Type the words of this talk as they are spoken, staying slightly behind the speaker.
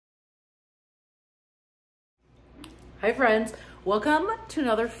Hi friends, welcome to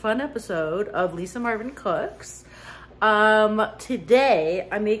another fun episode of Lisa Marvin Cooks. Today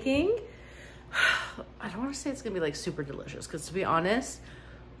I'm making, I don't want to say it's gonna be like super delicious because to be honest,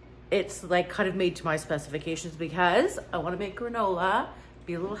 it's like kind of made to my specifications because I want to make granola,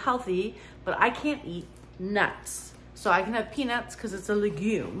 be a little healthy, but I can't eat nuts. So I can have peanuts because it's a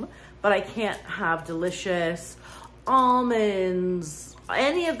legume, but I can't have delicious almonds,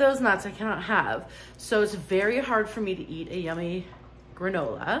 any of those nuts I cannot have. So it's very hard for me to eat a yummy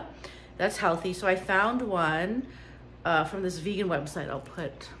granola that's healthy. So I found one from this vegan website. I'll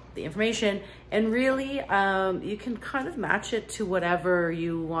put the information, and really you can kind of match it to whatever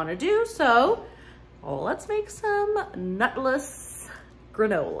you want to do. So let's make some nutless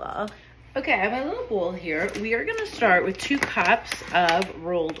granola. Okay, I have my little bowl here. We are gonna start with 2 cups of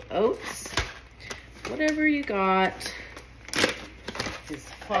rolled oats. Whatever you got is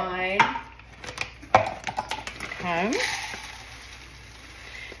fine. Okay.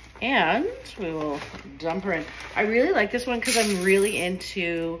 And we will dump her in. I really like this one because I'm really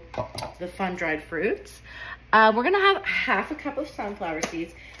into the fun dried fruits. We're gonna have half a cup of sunflower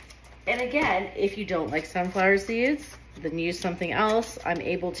seeds. And again, if you don't like sunflower seeds, then use something else. I'm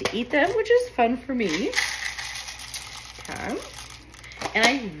able to eat them, which is fun for me. Okay. And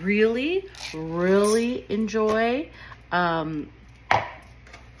I really, really enjoy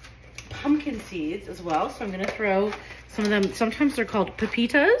pumpkin seeds as well. So I'm gonna throw some of them. Sometimes they're called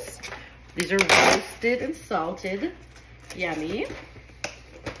pepitas. These are roasted and salted. Yummy.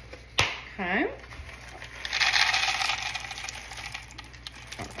 Okay.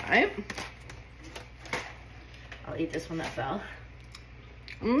 All right. I'll eat this one that fell.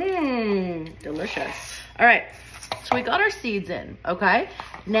 Mmm, delicious. All right, so we got our seeds in, okay?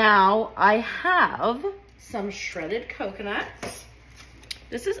 Now I have some shredded coconuts.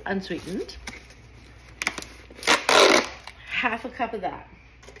 This is unsweetened. Half a cup of that.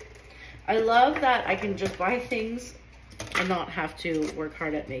 I love that I can just buy things and not have to work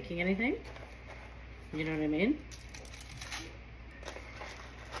hard at making anything. You know what I mean?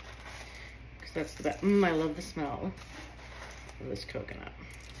 Because that's the best. I love the smell of this coconut.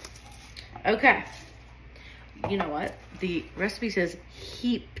 Okay. You know what? The recipe says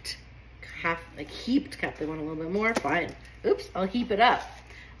heaped, heaped cup. They want a little bit more, fine. Oops, I'll heap it up.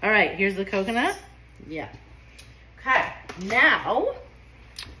 All right, here's the coconut. Yeah. Okay, now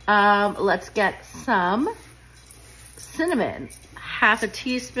let's get some cinnamon. Half a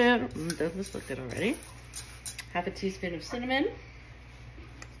teaspoon. Doesn't this look good already? Half a teaspoon of cinnamon.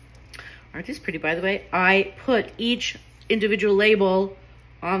 Aren't these pretty, by the way? I put each individual label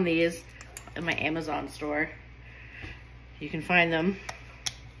on these in my Amazon store. You can find them.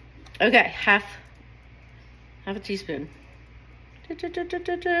 Okay, half a teaspoon.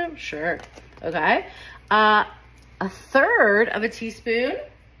 Sure. Okay. A third of a teaspoon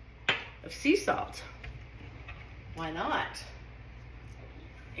of sea salt. Why not?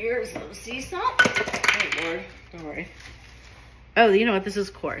 Here's some sea salt. Oh Lord, don't worry. Oh, you know what? This is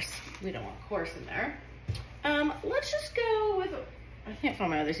coarse. We don't want coarse in there. Let's just go with, I can't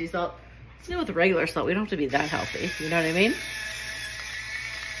find my other sea salt. Let's go with the regular salt. We don't have to be that healthy. You know what I mean?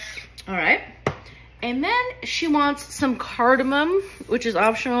 All right. And then she wants some cardamom, which is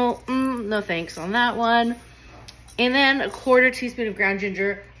optional. No thanks on that one. And then a 1/4 teaspoon of ground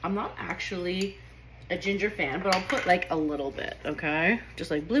ginger. I'm not actually a ginger fan, but I'll put like a little bit, okay? Just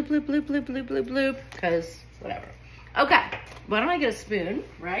like bloop, bloop, bloop, bloop, bloop, bloop, bloop, because whatever. Okay, why don't I get a spoon,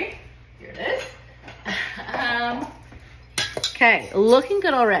 right? Here it is. Okay, looking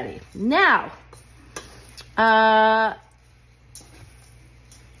good already. Now,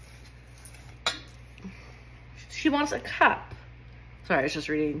 she wants a cup. Sorry, I was just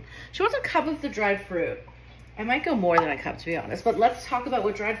reading. She wants a cup of the dried fruit. I might go more than a cup, to be honest, but let's talk about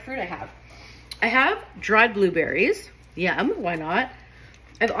what dried fruit I have. I have dried blueberries. Yum, why not?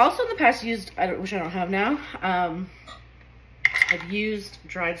 I've also in the past used, which I don't have now, I've used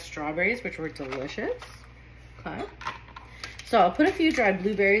dried strawberries, which were delicious. Okay. So I'll put a few dried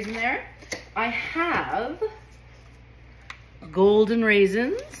blueberries in there. I have golden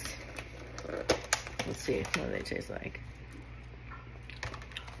raisins. Let's see, what do they taste like?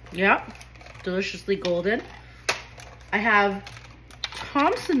 Yep, deliciously golden. I have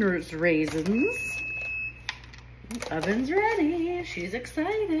Thompson's raisins. Oven's ready. She's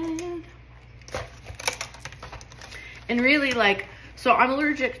excited. And really, like, so I'm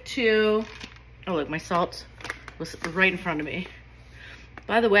allergic to, oh look, my salt was right in front of me.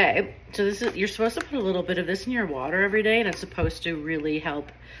 By the way, so this is, you're supposed to put a little bit of this in your water every day, and it's supposed to really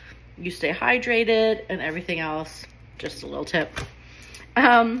help you stay hydrated and everything else. Just a little tip.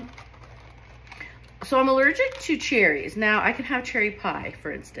 So I'm allergic to cherries. Now I can have cherry pie,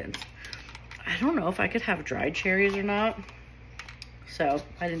 for instance. I don't know if I could have dried cherries or not. So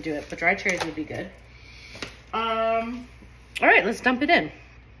I didn't do it, but dried cherries would be good. All right, let's dump it in.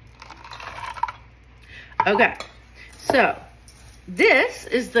 Okay, so this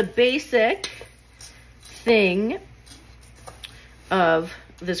is the basic thing of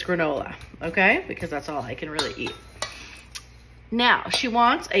this granola, okay? Because that's all I can really eat. Now, she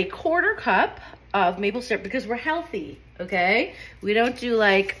wants a 1/4 cup of maple syrup because we're healthy, okay? We don't do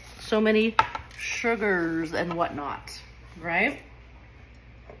like so many sugars and whatnot, right?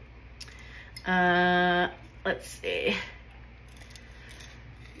 Let's see.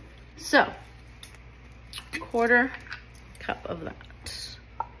 So, 1/4 cup of that.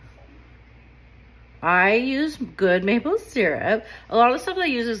 I use good maple syrup. A lot of the stuff I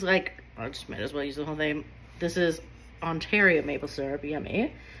use is like, I just might as well use the whole thing. This is Ontario maple syrup,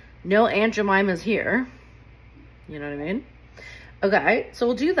 yummy. No Aunt Jemima's here. You know what I mean? Okay, so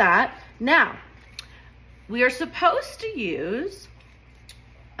we'll do that. Now, we are supposed to use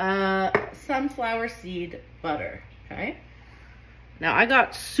sunflower seed butter, okay? Now, I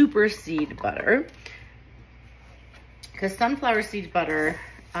got super seed butter because sunflower seed butter,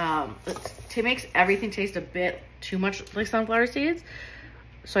 it makes everything taste a bit too much like sunflower seeds.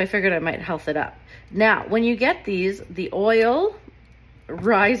 So I figured I might health it up. Now, when you get these, the oil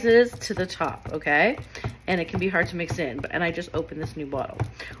rises to the top, okay? And it can be hard to mix in, and I just opened this new bottle.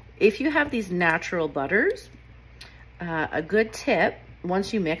 If you have these natural butters, a good tip,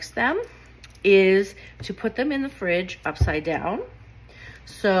 once you mix them, is to put them in the fridge upside down.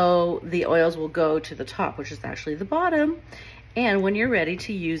 So the oils will go to the top, which is actually the bottom. And when you're ready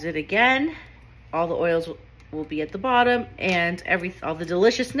to use it again, all the oils will be at the bottom and all the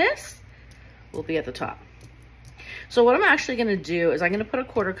deliciousness will be at the top. So what I'm actually gonna do is I'm gonna put a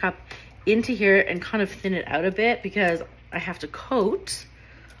 1/4 cup into here and kind of thin it out a bit because I have to coat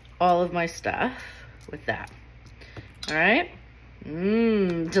all of my stuff with that. All right?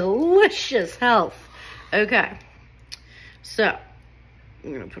 Delicious health. Okay, so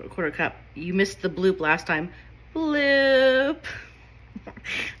I'm gonna put a 1/4 cup. You missed the bloop last time. Bloop.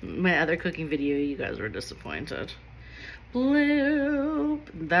 My other cooking video, you guys were disappointed. Bloop.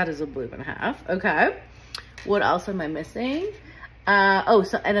 That is a bloop and a half. Okay. What else am I missing?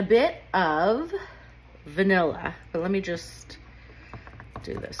 And a bit of vanilla. But let me just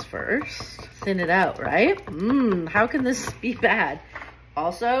do this first. Thin it out, right? How can this be bad?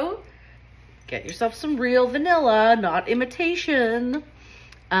 Also, get yourself some real vanilla, not imitation.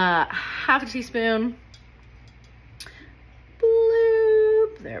 Half a teaspoon.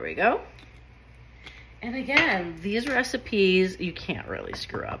 Bloop. There we go. And again, these recipes, you can't really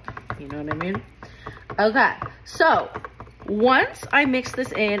screw up. You know what I mean? Okay, so once I mix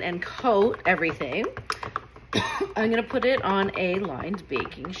this in and coat everything, I'm gonna put it on a lined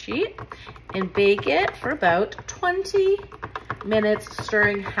baking sheet and bake it for about 20 minutes,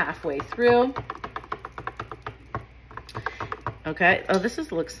 stirring halfway through. Okay, oh,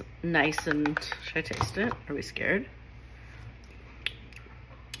 looks nice and, should I taste it? Are we scared?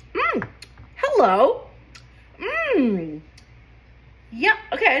 Hello. Yeah,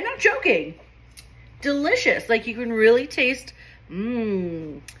 okay, I'm not joking. Delicious. Like you can really taste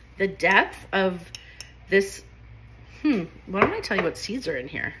the depth of this. Why don't I tell you what seeds are in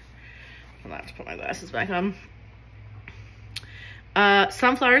here? Hold on, I have to put my glasses back on.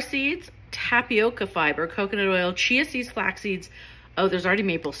 Sunflower seeds, tapioca fiber, coconut oil, chia seeds, flax seeds. Oh, there's already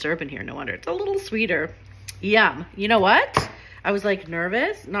maple syrup in here. No wonder. It's a little sweeter. Yum. You know what? I was like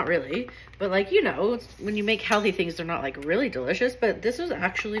nervous, not really, but like, you know, when you make healthy things, they're not like really delicious, but this was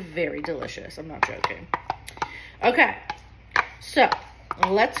actually very delicious. I'm not joking. Okay, so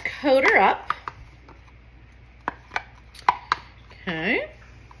let's coat her up. Okay.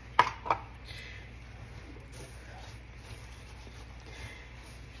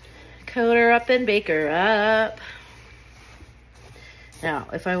 Coat her up and bake her up. Now,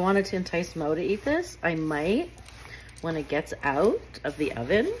 if I wanted to entice Mo to eat this, I might, when it gets out of the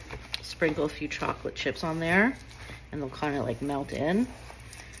oven, sprinkle a few chocolate chips on there and they'll kind of like melt in,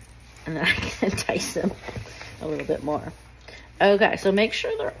 and then I can entice him a little bit more. Okay, so make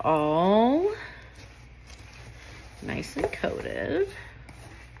sure they're all nice and coated.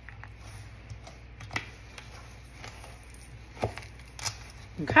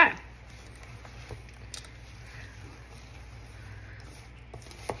 Okay.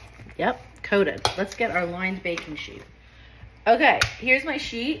 Yep, coated. Let's get our lined baking sheet. Okay, here's my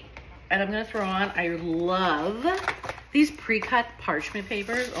sheet, and I'm gonna throw on, I love these pre-cut parchment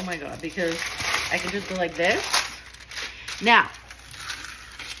papers. Oh my God, because I can just go like this. Now,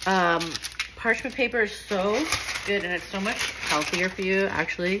 parchment paper is so good, and it's so much healthier for you,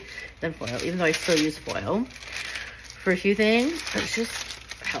 actually, than foil, even though I still use foil for a few things. It's just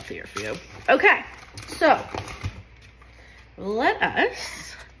healthier for you. Okay, so let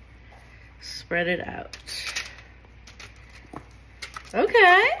us spread it out.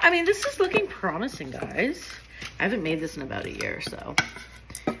 Okay, I mean, this is looking promising, guys. I haven't made this in about a year, so.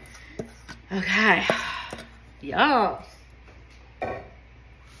 Okay, yes.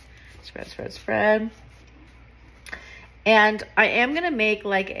 Spread, spread, spread. And I am gonna make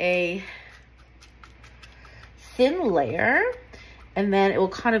like a thin layer, and then it will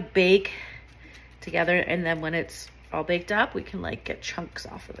kind of bake together, and then when it's all baked up, we can like get chunks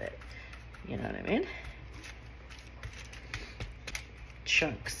off of it. You know what I mean?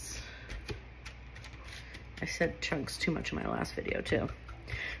 Chunks. I said chunks too much in my last video too.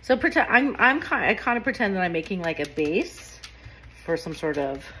 So pretend I kind of pretend that I'm making like a base for some sort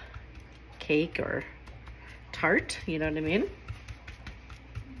of cake or tart, you know what I mean?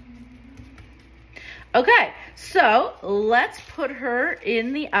 Okay, so let's put her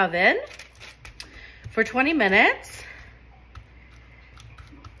in the oven for 20 minutes.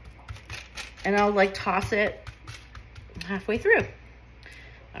 And I'll like toss it halfway through.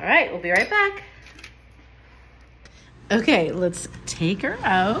 All right, we'll be right back. Okay, let's take her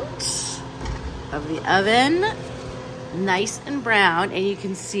out of the oven. Nice and brown, and you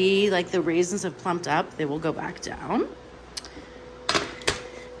can see like the raisins have plumped up. They will go back down.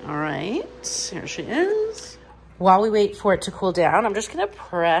 All right, here she is. While we wait for it to cool down, I'm just gonna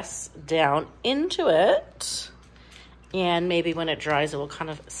press down into it, and maybe when it dries, it will kind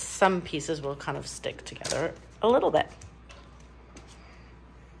of, some pieces will kind of stick together a little bit.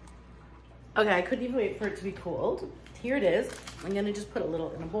 Okay, I couldn't even wait for it to be cooled. Here it is. I'm gonna just put a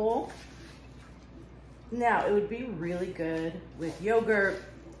little in a bowl. Now, it would be really good with yogurt.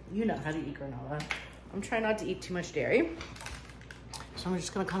 You know how to eat granola. I'm trying not to eat too much dairy. So I'm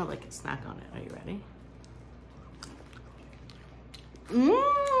just gonna kind of like snack on it. Are you ready?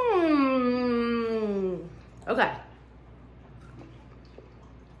 Mmm. Okay.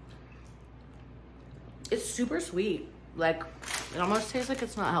 It's super sweet. Like, it almost tastes like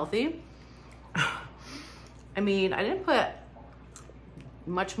it's not healthy. I mean, I didn't put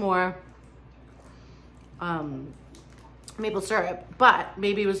much more maple syrup, but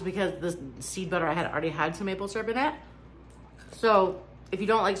maybe it was because the seed butter I had already had some maple syrup in it. So if you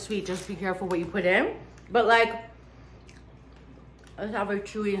don't like sweet, just be careful what you put in. But like, let's have a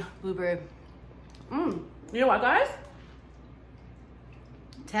chewy blueberry. You know what, guys?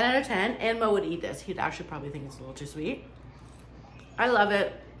 10 out of 10, and Mo would eat this. He'd actually probably think it's a little too sweet. I love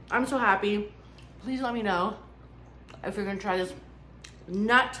it. I'm so happy. Please let me know if you're gonna try this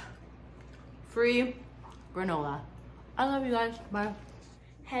nut-free granola. I love you guys. Bye.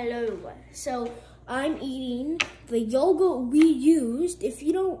 Hello. So I'm eating the yogurt we used. If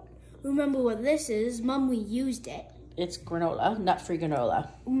you don't remember what this is, Mom, we used it. It's granola, nut-free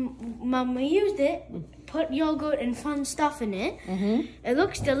granola. Mom, we used it. Put yogurt and fun stuff in it. It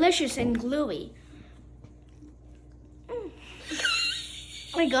looks delicious and gluey.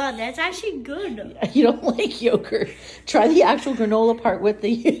 Oh my God, that's actually good. You don't like yogurt. Try the actual granola part with the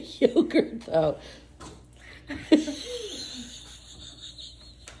yogurt, though.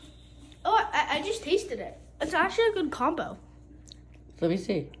 Oh, I just tasted it. It's actually a good combo. Let me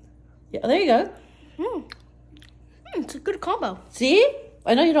see. Yeah, there you go. It's a good combo. See?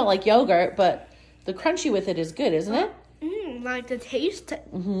 I know you don't like yogurt, but the crunchy with it is good, isn't it? Like the taste.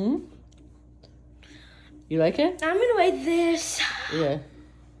 You like it? I'm gonna rate this Yeah.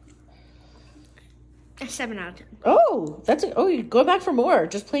 a 7 out of 10. Oh, that's a, oh, you go back for more.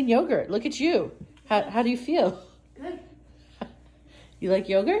 Just plain yogurt. Look at you. How do you feel? Good. You like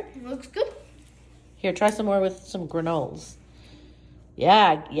yogurt? It looks good. Here, try some more with some granolas.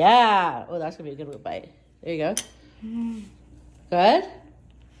 Yeah, yeah. Oh, that's gonna be a good bite. There you go. Good?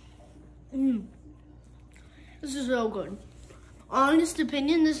 This is so good. Honest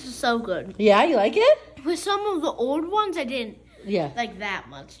opinion, this is so good. Yeah, you like it? With some of the old ones, I didn't Yeah. like that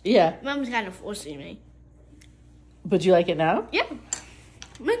much. Yeah. Mom's kind of forcing me. But you like it now? Yeah.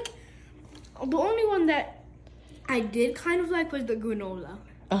 Like, the only one that I did kind of like was the granola.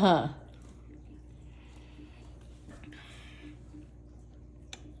 Uh-huh.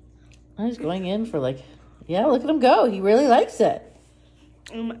 He's going in for like, yeah, look at him go. He really likes it.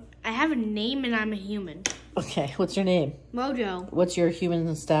 I have a name and I'm a human. Okay, what's your name? Mojo. What's your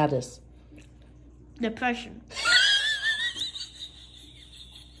human status? Depression.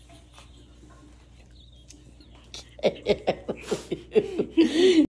 Okay.